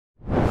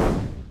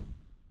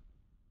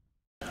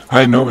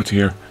Hi, Norbert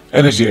here,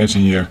 energy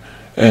engineer,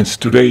 and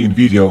today in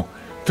video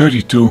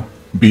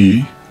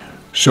 32b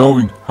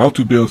showing how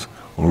to build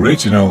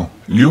original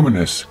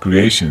luminous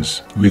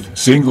creations with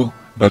single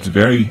but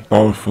very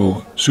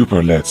powerful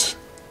super LEDs.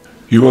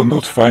 You will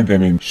not find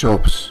them in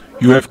shops.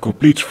 You have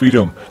complete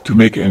freedom to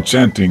make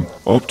enchanting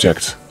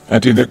objects,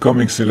 and in the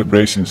coming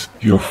celebrations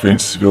your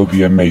friends will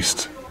be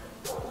amazed.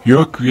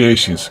 Your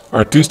creations,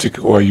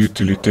 artistic or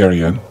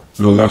utilitarian,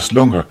 will last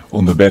longer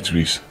on the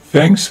batteries,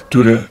 thanks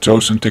to the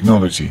chosen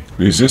technology,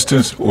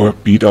 resistance or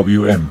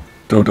PWM.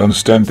 Don't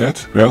understand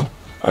that? Well,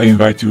 I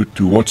invite you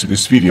to watch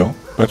this video,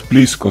 but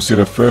please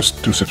consider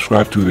first to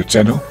subscribe to the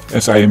channel,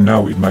 as I am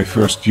now in my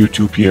first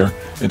YouTube year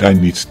and I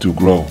need to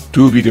grow.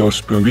 2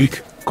 videos per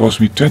week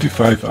cost me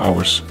 25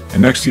 hours,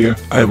 and next year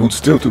I want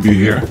still to be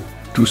here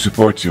to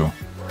support you.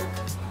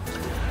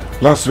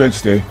 Last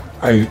Wednesday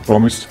I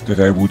promised that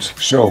I would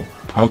show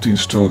how to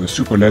install the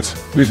super LEDs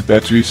with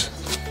batteries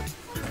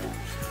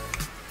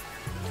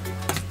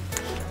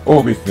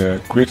or with the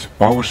grid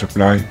power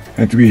supply,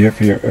 and we have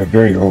here a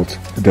very old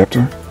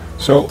adapter,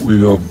 so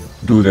we will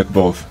do that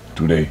both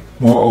today.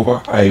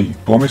 Moreover, I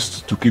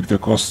promised to keep the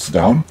costs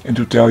down and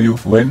to tell you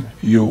when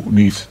you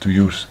need to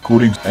use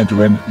cooling and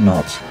when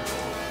not.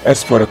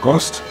 As for the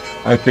cost,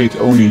 I paid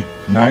only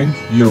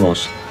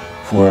 €9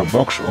 for a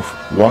box of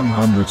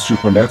 100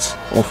 super LEDs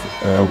of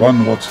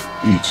 1 watt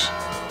each.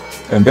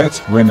 And that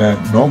when a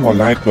normal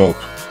light bulb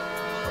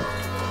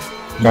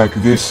like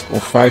this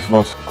of 5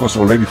 watt costs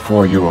already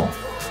 €4.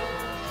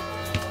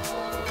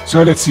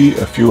 So let's see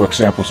a few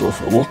examples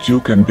of what you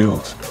can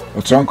build.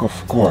 A chunk of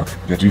cork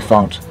that we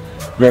found,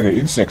 where the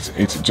insects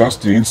ate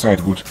just the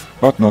inside wood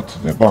but not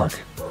the bark.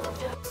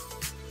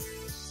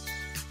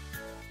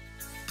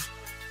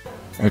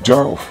 A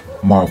jar of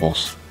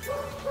marbles.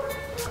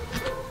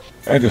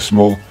 And a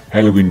small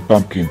Halloween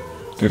pumpkin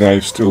that I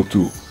have still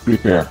to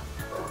prepare.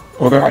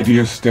 Other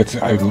ideas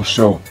that I will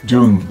show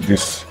during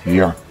this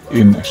year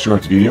in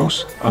short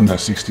videos under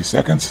 60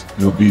 seconds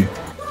will be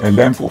a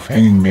lamp of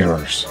hanging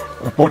mirrors,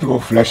 a portable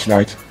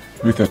flashlight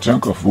with a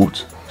chunk of wood,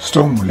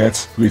 strong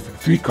LEDs with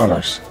 3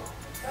 colors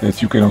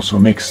that you can also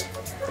mix,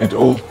 and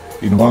all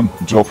in one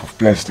drop of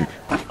plastic.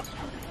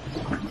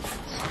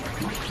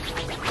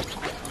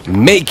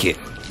 Make it!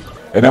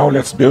 And now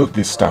let's build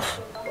this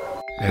stuff.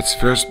 Let's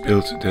first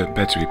build the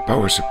battery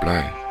power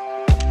supply.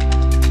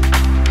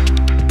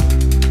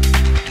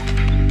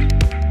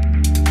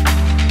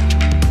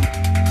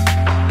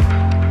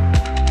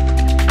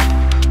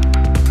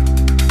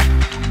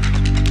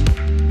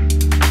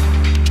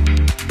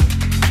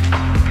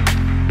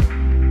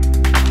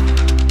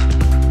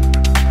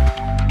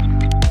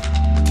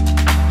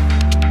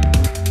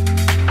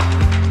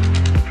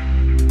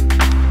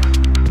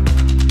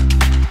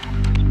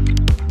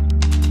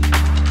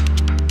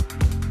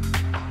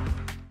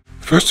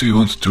 First we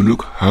want to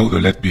look how the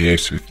LED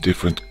behaves with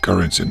different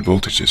currents and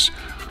voltages,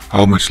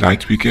 how much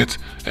light we get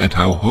and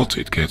how hot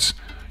it gets.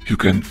 You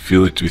can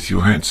feel it with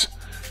your hands.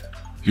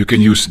 You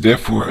can use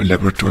therefore a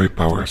laboratory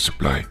power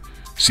supply.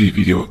 See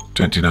video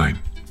 29.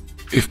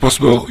 If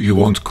possible, you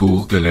won't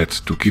cool the LED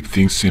to keep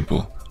things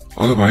simple.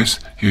 Otherwise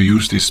you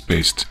use this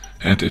paste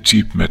and a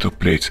cheap metal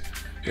plate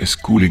as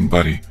cooling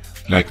body,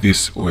 like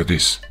this or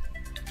this.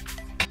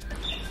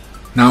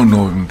 Now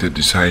knowing the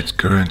desired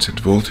currents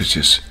and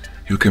voltages,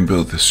 you can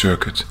build the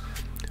circuit.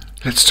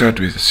 Let's start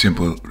with a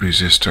simple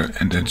resistor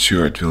and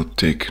ensure it will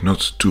take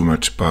not too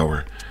much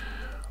power.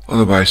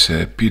 Otherwise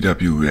a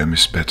PWM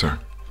is better.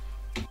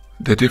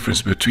 The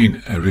difference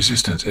between a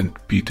resistance and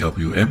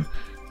PWM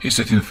is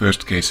that in the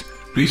first case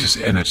previous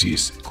energy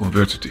is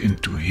converted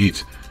into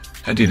heat,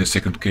 and in the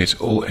second case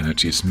all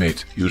energy is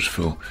made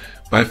useful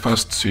by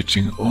fast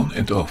switching on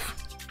and off.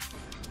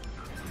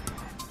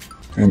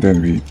 And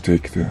then we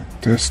take the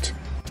test.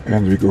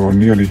 And we go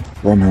nearly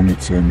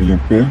 100 mA.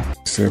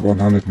 It's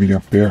 100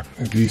 mA,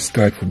 these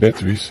type of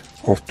batteries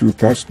of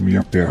 2000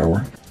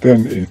 mAh.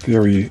 Then in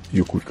theory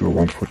you could go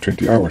on for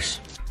 20 hours.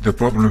 The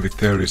problem with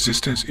their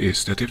resistance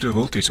is that if the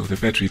voltage of the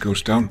battery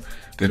goes down,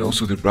 then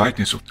also the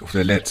brightness of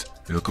the LED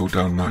will go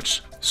down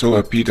much. So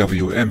a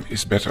PWM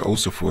is better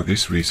also for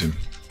this reason.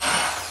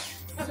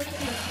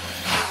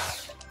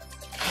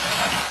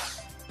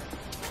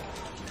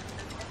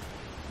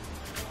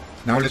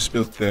 Now let's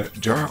build the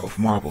jar of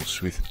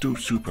marbles with 2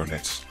 super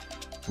LEDs,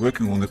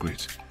 working on the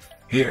grid.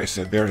 Here is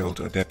a very old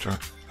adapter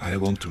I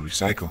want to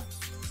recycle.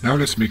 Now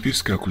let's make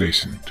this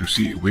calculation to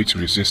see which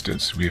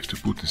resistance we have to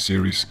put in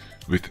series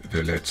with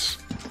the LEDs.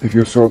 If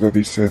you solder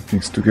these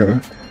things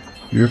together,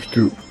 you have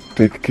to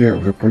take care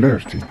of the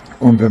polarity.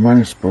 On the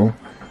minus pole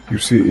you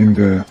see in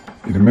the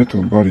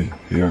metal body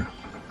here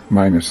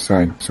minus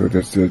sign, so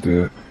that's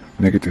the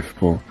negative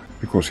pole,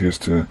 because here's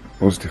the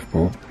positive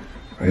pole.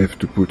 I have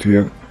to put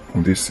here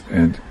on this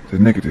end the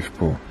negative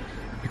pole,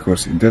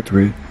 because in that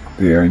way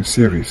they are in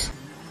series.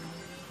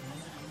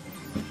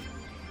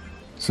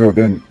 So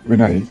then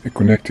when I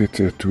connect it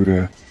to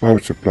the power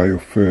supply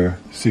of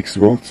 6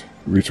 volt,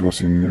 which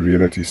was in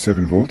reality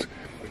 7 volt,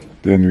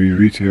 then we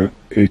read here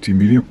 80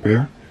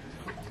 mA,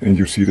 and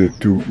you see the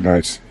 2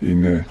 lights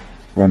in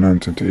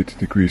 180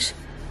 degrees.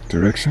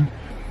 direction,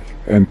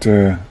 and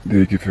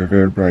they give a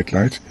very bright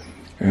light,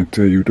 and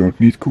you don't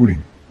need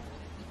cooling.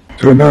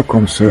 So now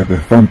comes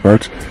the fun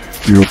part.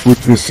 You will put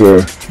this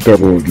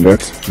double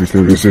LED with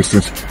the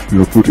resistance, you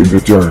will put in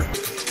the jar.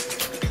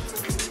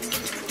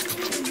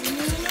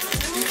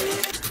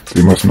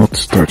 They must not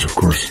touch, of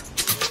course.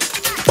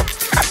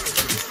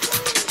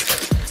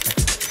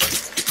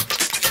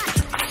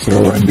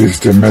 So, and this is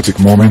the magic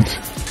moment.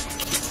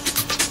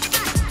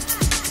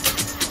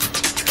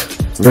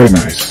 Very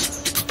nice.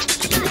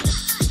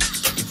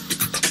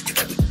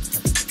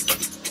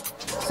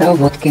 So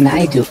what can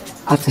I do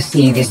after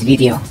seeing this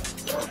video?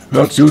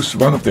 Well, choose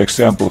one of the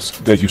examples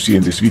that you see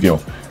in this video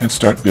and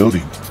start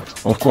building.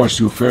 Of course,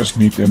 you first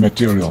need the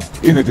material.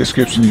 In the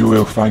description you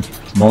will find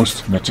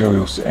most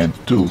materials and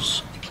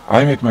tools.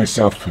 I made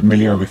myself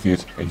familiar with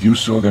it and you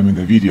saw them in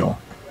the video,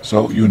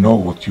 so you know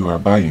what you are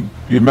buying.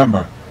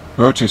 Remember,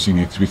 purchasing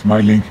it with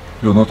my link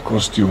will not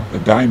cost you a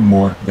dime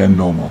more than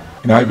normal.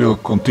 And I will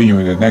continue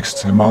in the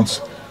next months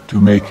to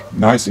make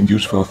nice and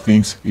useful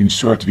things in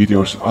short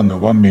videos under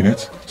 1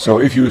 minute. So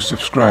if you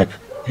subscribe,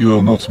 you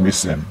will not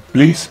miss them.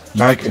 Please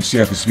like and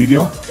share this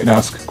video and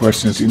ask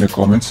questions in the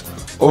comments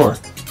or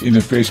in the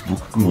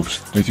Facebook groups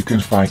that you can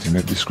find in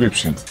the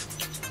description.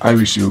 I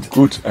wish you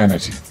good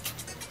energy.